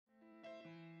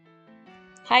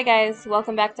Hi guys,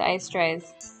 welcome back to Ice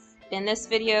Dries. In this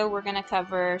video we're going to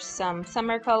cover some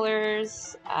summer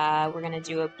colors. We're going to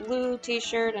do a blue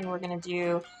t-shirt and we're going to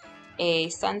do a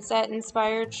sunset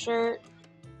inspired shirt.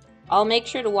 I'll make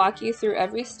sure to walk you through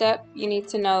every step you need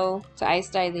to know to ice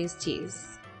dye these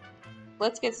tees.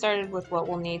 Let's get started with what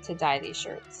we'll need to dye these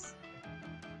shirts.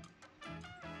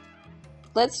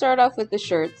 Let's start off with the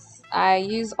shirts. I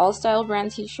use All Style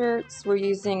brand t-shirts. We're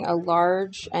using a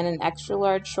large and an extra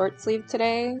large short sleeve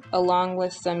today, along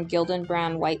with some Gildan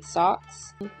brand white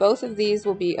socks. Both of these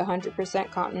will be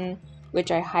 100% cotton, which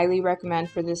I highly recommend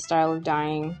for this style of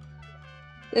dyeing.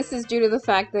 This is due to the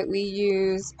fact that we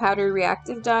use powder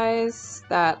reactive dyes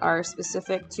that are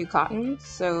specific to cotton,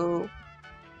 so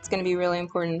it's going to be really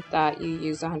important that you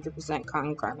use 100%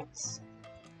 cotton garments.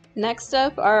 Next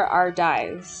up are our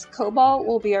dyes. Cobalt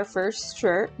will be our first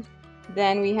shirt.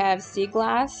 Then we have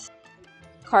Seaglass,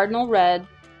 Cardinal Red,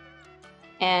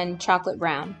 and Chocolate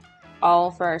Brown,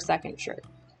 all for our second shirt.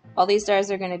 All these dyes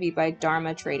are going to be by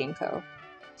Dharma Trading Co.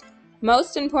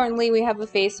 Most importantly, we have a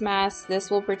face mask.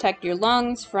 This will protect your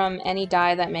lungs from any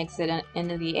dye that makes it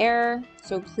into the air,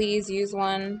 so please use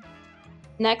one.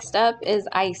 Next up is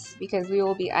ice, because we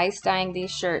will be ice dyeing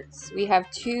these shirts. We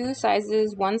have two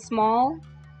sizes, one small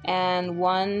and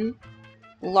one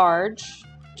large.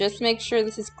 Just make sure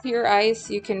this is clear ice.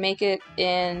 You can make it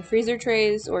in freezer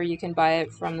trays or you can buy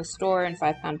it from the store in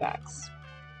 5-pound bags.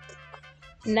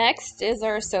 Next is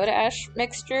our soda ash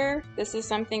mixture. This is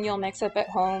something you'll mix up at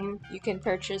home. You can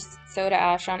purchase soda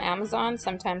ash on Amazon,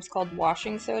 sometimes called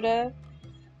washing soda.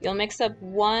 You'll mix up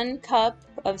 1 cup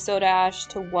of soda ash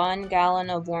to 1 gallon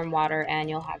of warm water and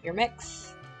you'll have your mix.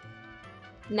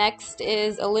 Next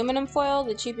is aluminum foil,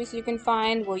 the cheapest you can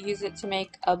find. We'll use it to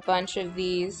make a bunch of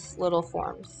these little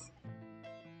forms.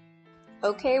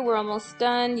 Okay, we're almost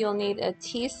done. You'll need a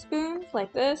teaspoon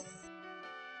like this.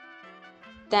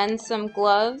 Then some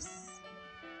gloves,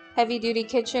 heavy duty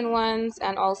kitchen ones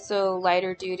and also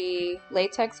lighter duty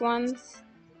latex ones.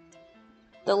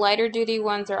 The lighter duty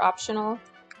ones are optional.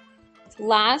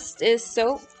 Last is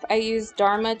soap. I use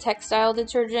Dharma textile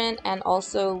detergent and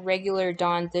also regular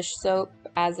Dawn dish soap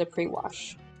as a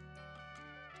pre-wash.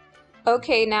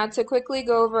 Okay, now to quickly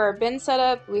go over our bin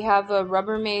setup, we have a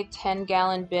Rubbermaid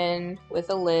 10-gallon bin with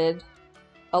a lid,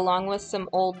 along with some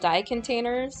old dye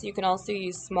containers. You can also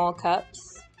use small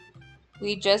cups.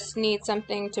 We just need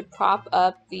something to prop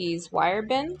up these wire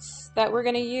bins that we're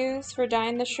going to use for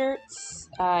dyeing the shirts.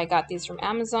 I got these from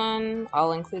Amazon.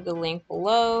 I'll include the link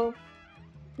below.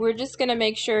 We're just going to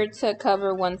make sure to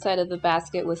cover one side of the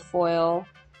basket with foil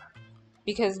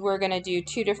because we're going to do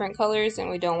 2 different colors and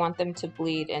we don't want them to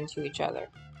bleed into each other.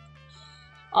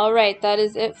 Alright, that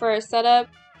is it for our setup.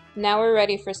 Now we're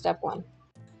ready for step 1.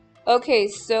 Okay,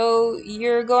 so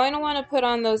you're going to want to put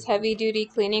on those heavy duty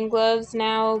cleaning gloves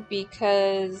now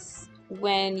because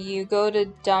when you go to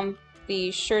dump the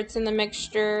shirts in the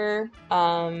mixture,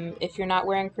 if you're not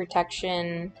wearing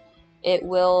protection, it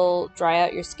will dry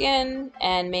out your skin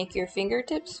and make your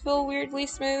fingertips feel weirdly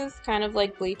smooth, kind of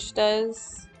like bleach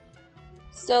does.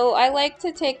 So I like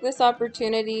to take this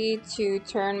opportunity to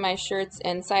turn my shirts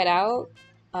inside out.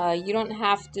 You don't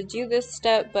have to do this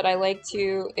step, but I like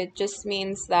to. It just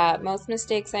means that most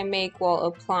mistakes I make while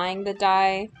applying the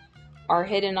dye are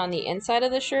hidden on the inside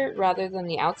of the shirt rather than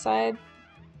the outside.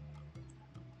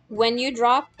 When you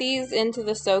drop these into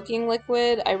the soaking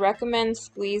liquid, I recommend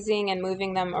squeezing and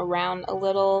moving them around a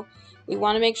little. We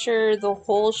want to make sure the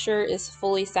whole shirt is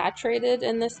fully saturated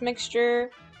in this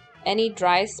mixture. Any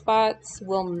dry spots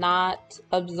will not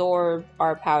absorb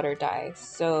our powder dye,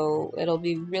 so it'll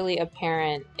be really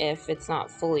apparent if it's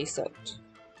not fully soaked.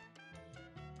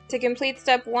 To complete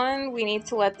step 1, we need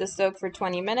to let this soak for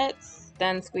 20 minutes,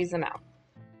 then squeeze them out.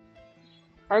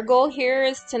 Our goal here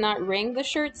is to not wring the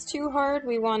shirts too hard.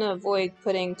 We want to avoid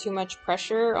putting too much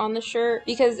pressure on the shirt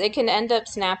because it can end up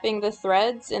snapping the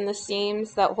threads in the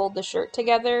seams that hold the shirt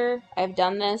together. I've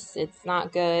done this, it's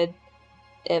not good.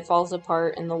 It falls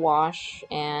apart in the wash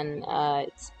and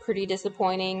it's pretty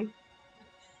disappointing.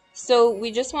 So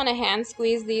we just want to hand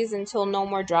squeeze these until no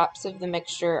more drops of the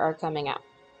mixture are coming out.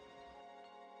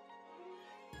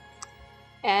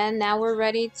 And now we're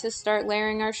ready to start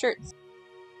layering our shirts.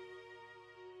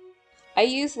 I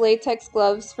use latex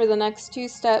gloves for the next 2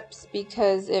 steps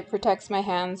because it protects my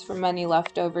hands from any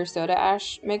leftover soda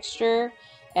ash mixture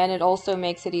and it also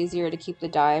makes it easier to keep the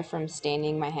dye from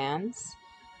staining my hands.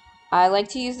 I like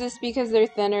to use this because they're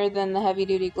thinner than the heavy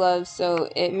duty gloves, so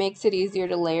it makes it easier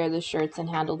to layer the shirts and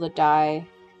handle the dye.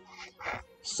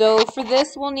 So for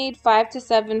this we'll need 5 to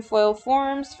 7 foil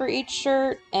forms for each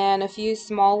shirt and a few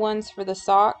small ones for the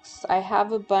socks. I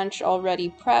have a bunch already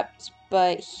prepped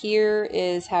but here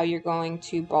is how you're going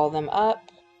to ball them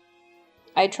up.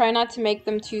 I try not to make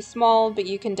them too small, but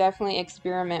you can definitely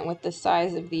experiment with the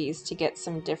size of these to get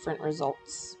some different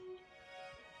results.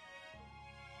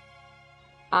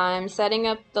 I'm setting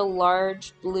up the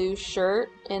large blue shirt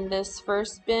in this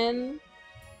first bin.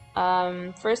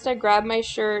 First I grab my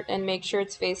shirt and make sure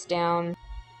it's face down.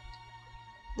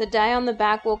 The die on the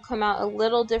back will come out a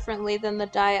little differently than the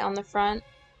die on the front.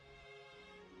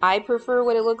 I prefer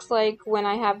what it looks like when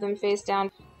I have them face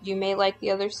down. You may like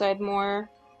the other side more.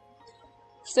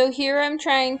 So here I'm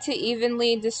trying to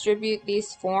evenly distribute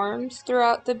these forms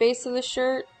throughout the base of the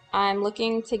shirt. I'm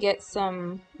looking to get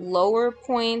some lower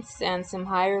points and some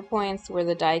higher points where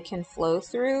the dye can flow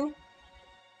through.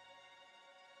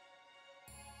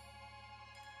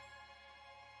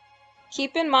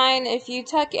 Keep in mind, if you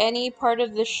tuck any part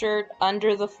of the shirt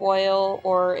under the foil,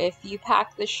 or if you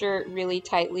pack the shirt really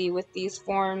tightly with these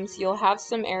forms, you'll have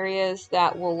some areas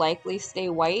that will likely stay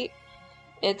white.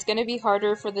 It's going to be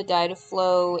harder for the dye to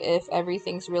flow if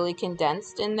everything's really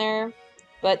condensed in there,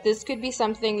 but this could be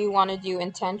something you want to do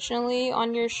intentionally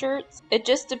on your shirts. It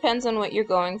just depends on what you're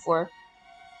going for.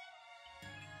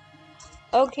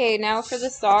 Okay, now for the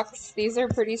socks. These are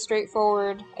pretty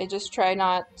straightforward. I just try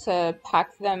not to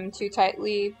pack them too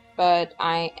tightly, but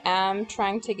I am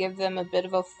trying to give them a bit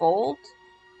of a fold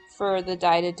for the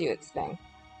dye to do its thing.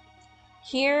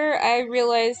 Here I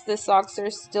realize the socks are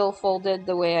still folded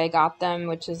the way I got them,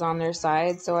 which is on their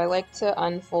side, so I like to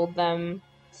unfold them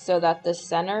so that the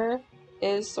center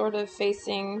is sort of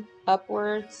facing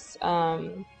upwards.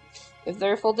 If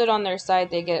they're folded on their side,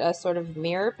 they get a sort of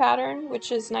mirror pattern,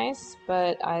 which is nice,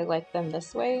 but I like them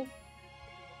this way.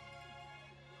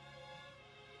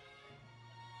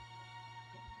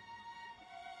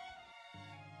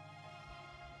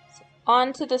 So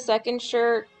on to the second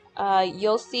shirt.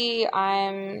 You'll see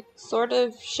I'm sort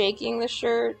of shaking the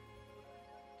shirt.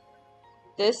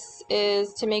 This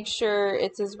is to make sure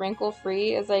it's as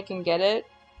wrinkle-free as I can get it.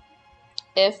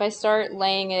 If I start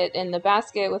laying it in the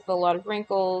basket with a lot of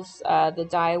wrinkles, the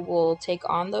dye will take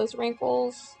on those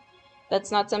wrinkles.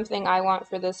 That's not something I want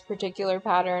for this particular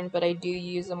pattern, but I do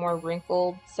use a more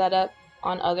wrinkled setup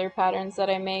on other patterns that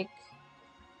I make.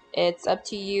 It's up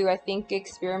to you. I think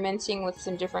experimenting with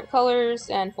some different colors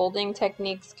and folding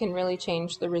techniques can really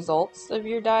change the results of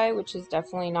your dye, which is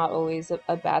definitely not always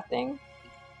a bad thing.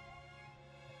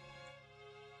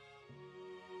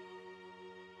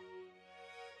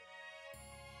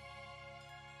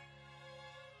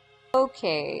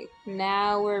 Okay,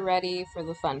 now we're ready for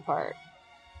the fun part.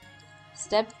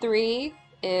 Step 3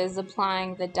 is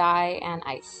applying the dye and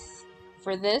ice.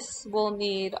 For this, we'll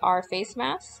need our face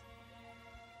mask,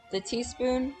 the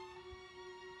teaspoon,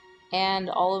 and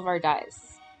all of our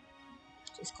dyes.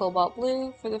 Just Cobalt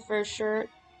Blue for the first shirt.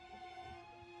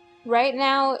 Right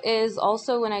now is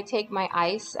also when I take my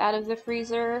ice out of the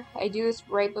freezer. I do this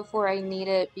right before I need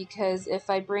it because if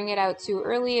I bring it out too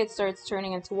early, it starts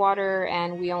turning into water,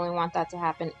 and we only want that to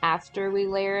happen after we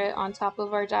layer it on top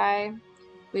of our dye.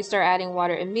 If we start adding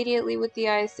water immediately with the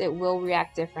ice, it will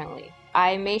react differently.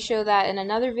 I may show that in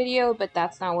another video, but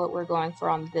that's not what we're going for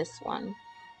on this one.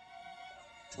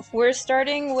 We're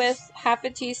starting with half a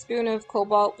teaspoon of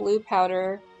Cobalt Blue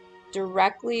powder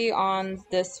directly on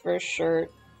this first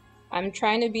shirt. I'm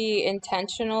trying to be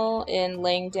intentional in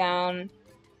laying down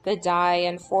the dye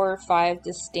in 4 or 5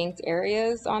 distinct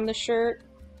areas on the shirt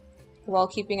while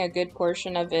keeping a good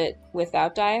portion of it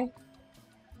without dye.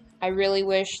 I really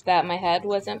wish that my head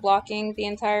wasn't blocking the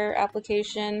entire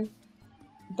application,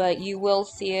 but you will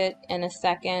see it in a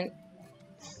second.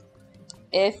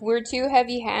 If we're too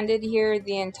heavy-handed here,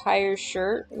 the entire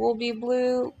shirt will be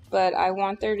blue, but I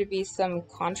want there to be some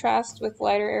contrast with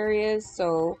lighter areas,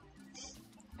 so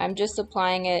I'm just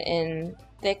applying it in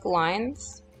thick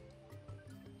lines.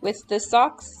 With the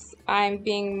socks, I'm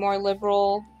being more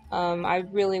liberal. I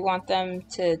really want them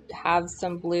to have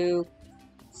some blue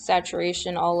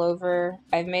saturation all over.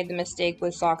 I've made the mistake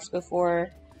with socks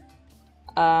before,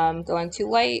 going too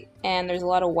light, and there's a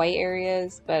lot of white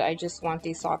areas, but I just want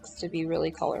these socks to be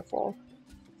really colorful.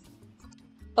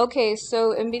 Okay,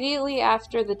 so immediately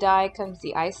after the dye comes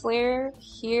the ice layer.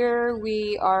 Here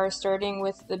we are starting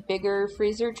with the bigger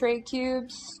freezer tray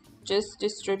cubes, just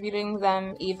distributing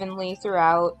them evenly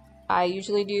throughout. I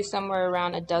usually do somewhere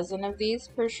around a dozen of these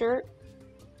per shirt.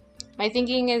 My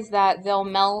thinking is that they'll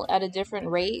melt at a different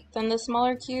rate than the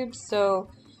smaller cubes, so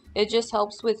it just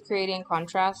helps with creating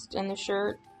contrast in the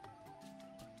shirt.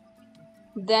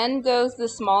 Then goes the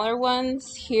smaller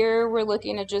ones. Here we're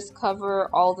looking to just cover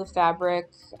all the fabric.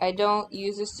 I don't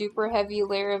use a super heavy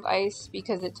layer of ice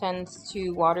because it tends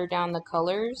to water down the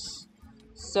colors.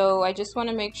 So I just want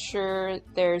to make sure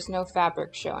there's no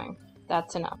fabric showing.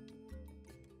 That's enough.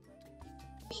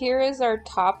 Here is our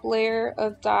top layer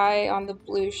of dye on the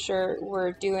blue shirt.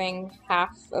 We're doing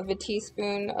half of a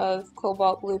teaspoon of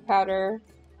cobalt blue powder.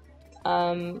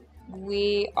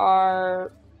 We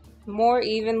are more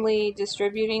evenly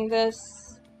distributing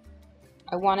this.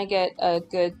 I want to get a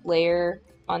good layer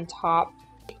on top,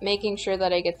 making sure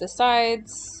that I get the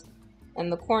sides and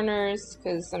the corners,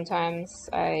 because sometimes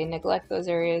I neglect those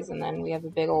areas and then we have a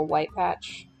big old white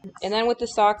patch. And then with the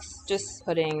socks, just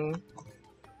putting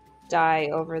dye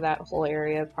over that whole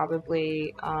area,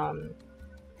 probably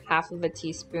half of a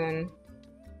teaspoon.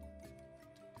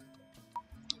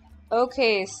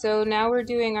 Okay, so now we're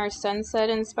doing our sunset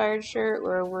inspired shirt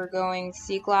where we're going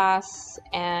Seaglass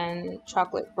and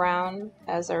chocolate brown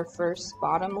as our first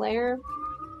bottom layer.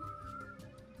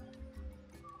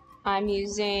 I'm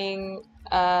using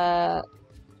a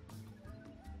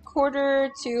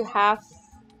quarter to half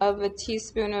of a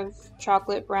teaspoon of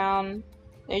chocolate brown.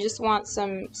 I just want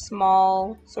some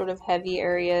small, sort of heavy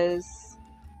areas.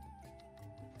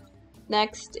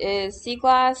 Next is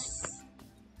Seaglass.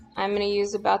 I'm going to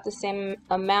use about the same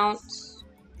amount,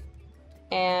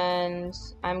 and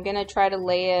I'm going to try to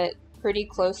lay it pretty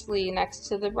closely next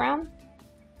to the brown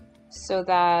so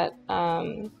that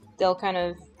they'll kind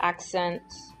of accent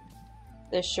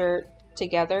the shirt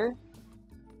together.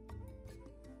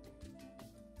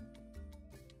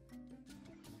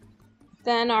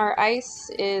 Then our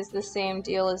ice is the same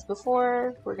deal as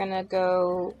before. We're going to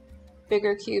go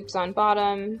bigger cubes on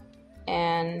bottom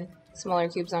and smaller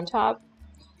cubes on top.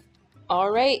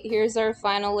 Alright, here's our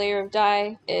final layer of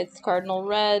dye. It's Cardinal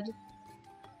Red.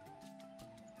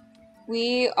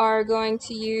 We are going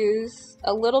to use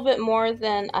a little bit more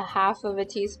than a half of a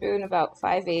teaspoon, about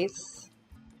 5/8,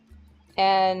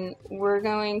 and we're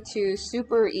going to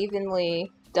super evenly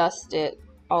dust it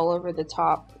all over the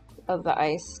top of the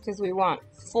ice because we want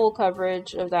full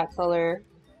coverage of that color,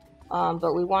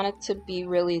 but we want it to be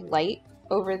really light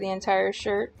over the entire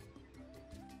shirt.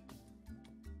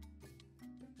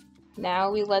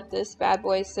 Now we let this bad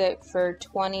boy sit for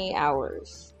 20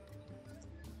 hours.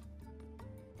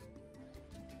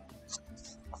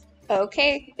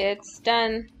 Okay, it's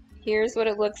done. Here's what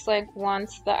it looks like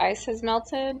once the ice has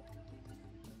melted.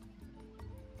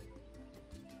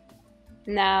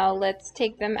 Now let's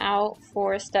take them out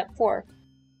for step 4.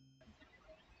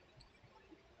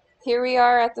 Here we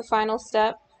are at the final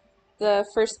step. The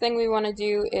first thing we want to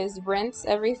do is rinse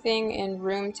everything in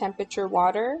room temperature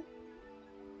water.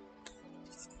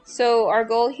 So our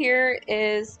goal here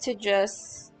is to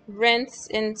just rinse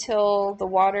until the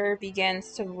water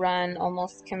begins to run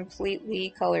almost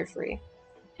completely color-free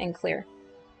and clear.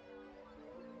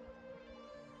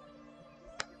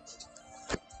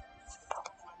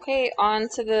 Okay, on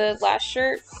to the last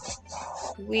shirt.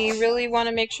 We really want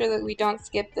to make sure that we don't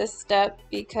skip this step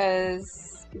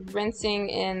because rinsing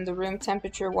in the room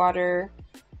temperature water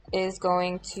is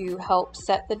going to help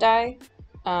set the dye.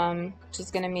 Which is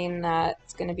going to mean that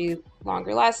it's going to be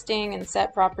longer lasting and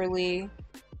set properly.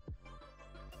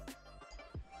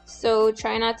 So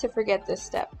try not to forget this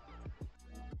step.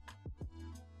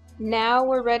 Now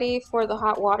we're ready for the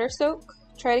hot water soak.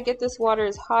 Try to get this water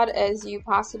as hot as you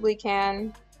possibly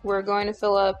can. We're going to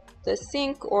fill up the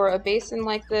sink or a basin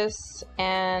like this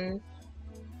and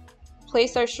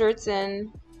place our shirts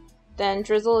in, then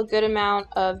drizzle a good amount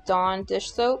of Dawn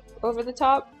dish soap over the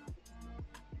top.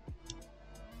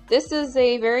 This is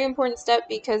a very important step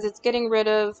because it's getting rid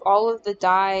of all of the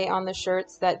dye on the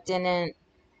shirts that didn't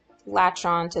latch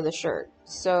on to the shirt.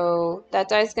 So that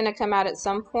dye is going to come out at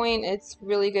some point. It's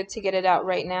really good to get it out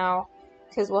right now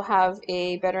because we'll have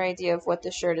a better idea of what the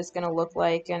shirt is going to look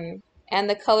like, and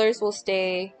the colors will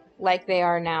stay like they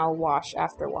are now, wash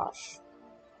after wash.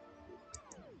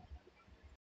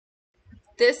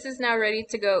 This is now ready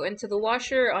to go into the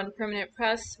washer on permanent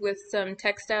press with some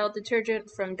textile detergent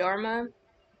from Dharma.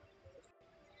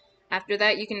 After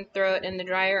that, you can throw it in the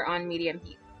dryer on medium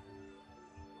heat.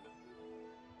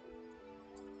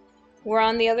 We're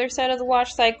on the other side of the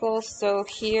wash cycle, so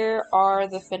here are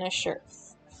the finished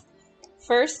shirts.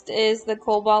 First is the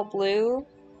Cobalt Blue.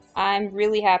 I'm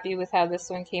really happy with how this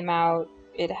one came out.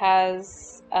 It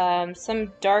has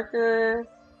some darker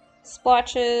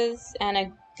splotches and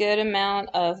a good amount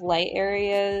of light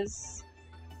areas,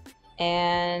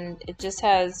 and it just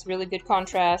has really good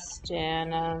contrast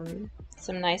and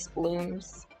some nice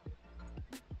blooms.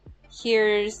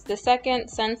 Here's the second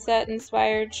sunset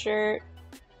inspired shirt.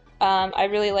 I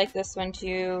really like this one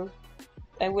too.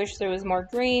 I wish there was more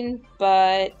green,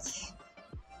 but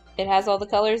it has all the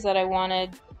colors that I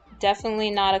wanted.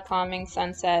 Definitely not a calming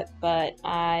sunset, but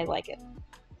I like it.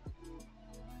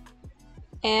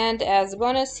 And as a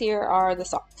bonus, here are the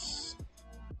socks.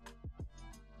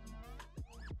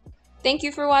 Thank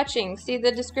you for watching. See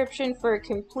the description for a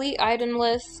complete item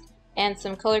list and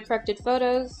some color corrected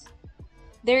photos.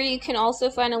 There you can also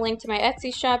find a link to my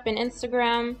Etsy shop and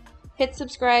Instagram. Hit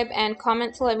subscribe and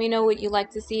comment to let me know what you'd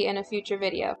like to see in a future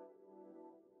video.